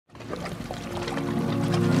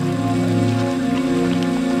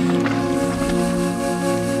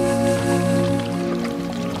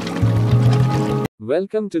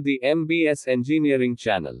Welcome to the MBS Engineering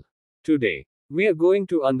channel. Today, we are going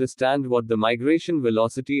to understand what the migration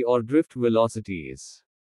velocity or drift velocity is.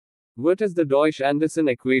 What is the Deutsch-Anderson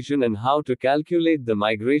equation and how to calculate the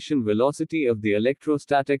migration velocity of the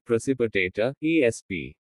electrostatic precipitator,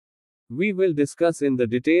 ESP. We will discuss in the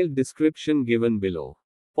detailed description given below.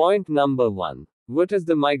 Point number 1. What is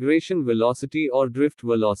the migration velocity or drift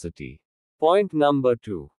velocity? Point number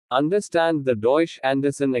 2. Understand the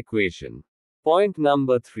Deutsch-Anderson equation. Point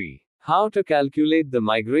number 3. How to calculate the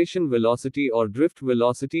migration velocity or drift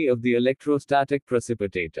velocity of the electrostatic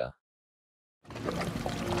precipitator.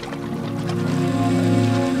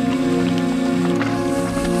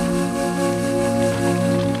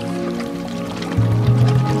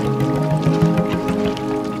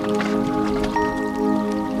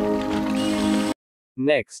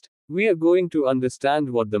 Next, we are going to understand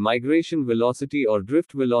what the migration velocity or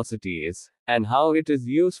drift velocity is, and how it is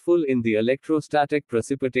useful in the electrostatic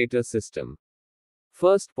precipitator system.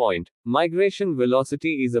 First point, migration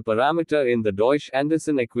velocity is a parameter in the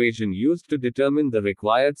Deutsch-Anderson equation used to determine the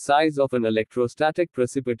required size of an electrostatic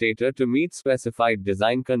precipitator to meet specified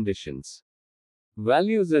design conditions.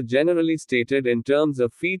 Values are generally stated in terms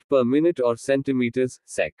of feet per minute or centimeters,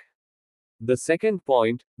 sec. The second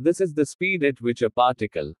point, this is the speed at which a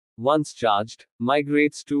particle, once charged,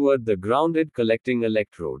 migrates toward the grounded collecting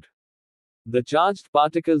electrode. The charged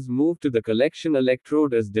particles move to the collection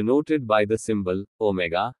electrode as denoted by the symbol,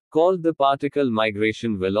 omega, called the particle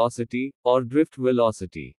migration velocity, or drift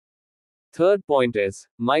velocity. Third point is,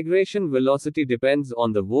 migration velocity depends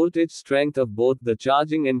on the voltage strength of both the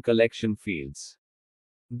charging and collection fields.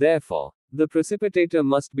 Therefore, the precipitator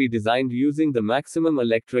must be designed using the maximum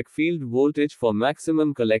electric field voltage for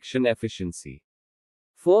maximum collection efficiency.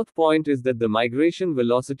 Fourth point is that the migration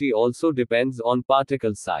velocity also depends on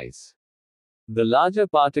particle size. The larger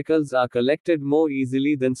particles are collected more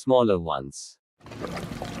easily than smaller ones.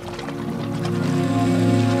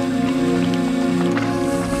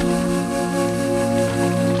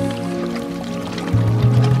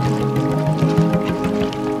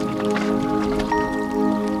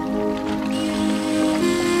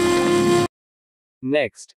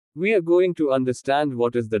 Next, we are going to understand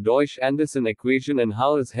what is the Deutsch-Anderson equation and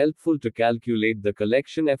how it is helpful to calculate the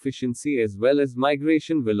collection efficiency as well as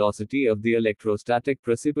migration velocity of the electrostatic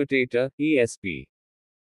precipitator, ESP.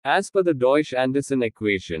 As per the Deutsch-Anderson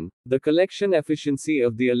equation, the collection efficiency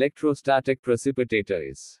of the electrostatic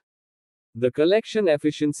precipitator is. The collection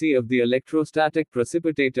efficiency of the electrostatic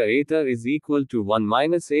precipitator ether is equal to 1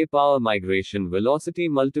 minus a power migration velocity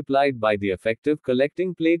multiplied by the effective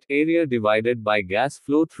collecting plate area divided by gas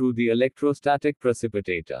flow through the electrostatic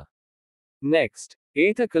precipitator. Next,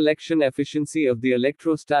 ether collection efficiency of the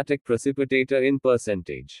electrostatic precipitator in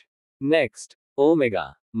percentage. Next,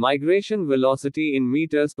 omega, migration velocity in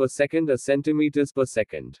meters per second or centimeters per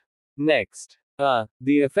second. Next,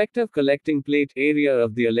 the effective collecting plate area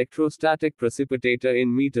of the electrostatic precipitator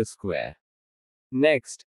in meters square.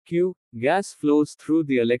 Next, Q, gas flows through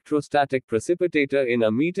the electrostatic precipitator in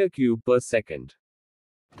a meter cube per second.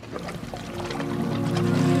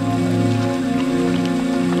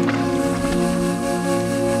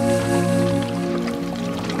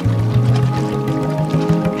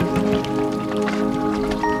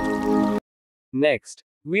 Next,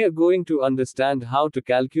 we are going to understand how to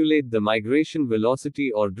calculate the migration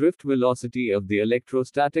velocity or drift velocity of the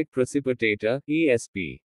electrostatic precipitator,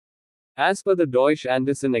 ESP. As per the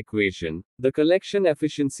Deutsch-Anderson equation, the collection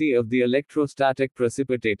efficiency of the electrostatic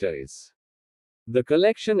precipitator is. The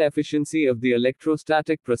collection efficiency of the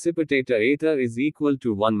electrostatic precipitator ether is equal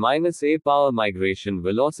to 1 minus a power migration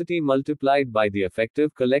velocity multiplied by the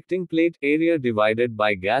effective collecting plate area divided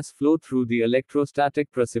by gas flow through the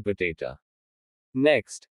electrostatic precipitator.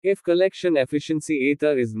 Next, if collection efficiency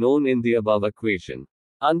ether is known in the above equation,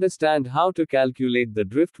 understand how to calculate the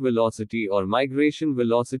drift velocity or migration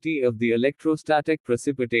velocity of the electrostatic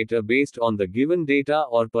precipitator based on the given data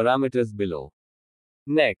or parameters below.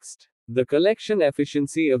 Next, the collection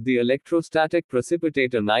efficiency of the electrostatic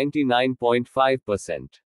precipitator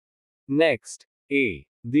 99.5%. Next, A.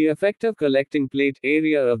 The effective collecting plate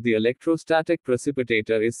area of the electrostatic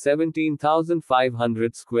precipitator is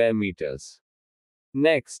 17,500 square meters.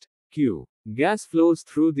 Next, Q. Gas flows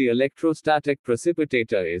through the electrostatic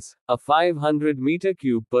precipitator is, a 500 meter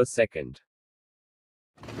cube per second.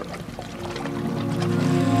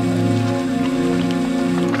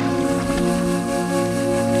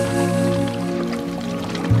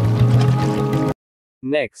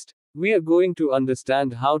 Next, we are going to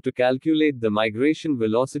understand how to calculate the migration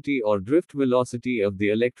velocity or drift velocity of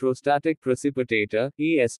the electrostatic precipitator,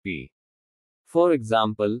 ESP. For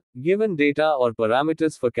example, given data or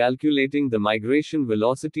parameters for calculating the migration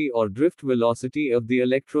velocity or drift velocity of the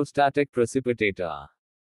electrostatic precipitator are.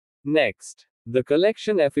 Next, the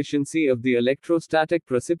collection efficiency of the electrostatic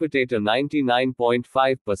precipitator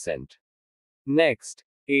 99.5%. Next,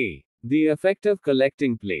 A. The effective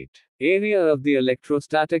collecting plate area of the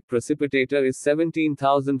electrostatic precipitator is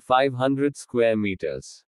 17,500 square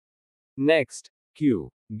meters. Next, Q.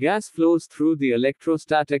 Gas flows through the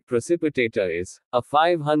electrostatic precipitator is a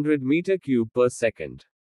 500 meter cube per second.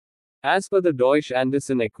 As per the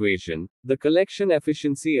Deutsch-Anderson equation, the collection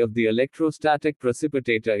efficiency of the electrostatic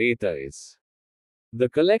precipitator ether is. The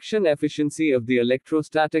collection efficiency of the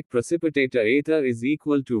electrostatic precipitator ether is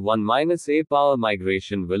equal to 1 minus A power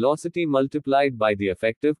migration velocity multiplied by the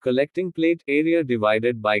effective collecting plate area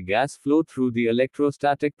divided by gas flow through the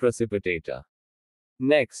electrostatic precipitator.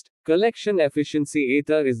 Next, collection efficiency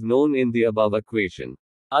ether is known in the above equation.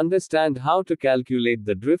 Understand how to calculate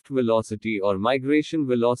the drift velocity or migration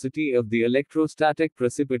velocity of the electrostatic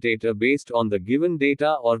precipitator based on the given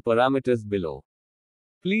data or parameters below.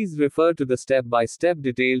 Please refer to the step-by-step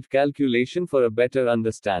detailed calculation for a better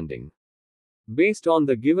understanding. Based on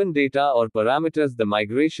the given data or parameters, the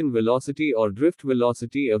migration velocity or drift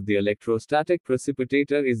velocity of the electrostatic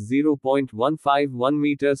precipitator is 0.151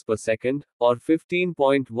 meters per second, or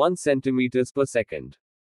 15.1 centimeters per second.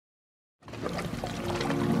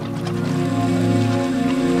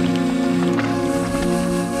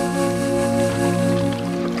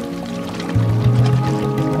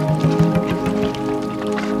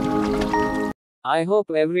 I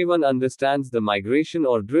hope everyone understands the migration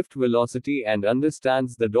or drift velocity and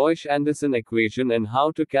understands the Deutsch-Anderson equation and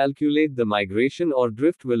how to calculate the migration or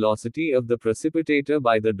drift velocity of the precipitator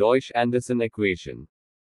by the Deutsch-Anderson equation.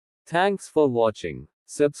 Thanks for watching.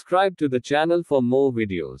 Subscribe to the channel for more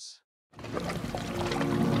videos.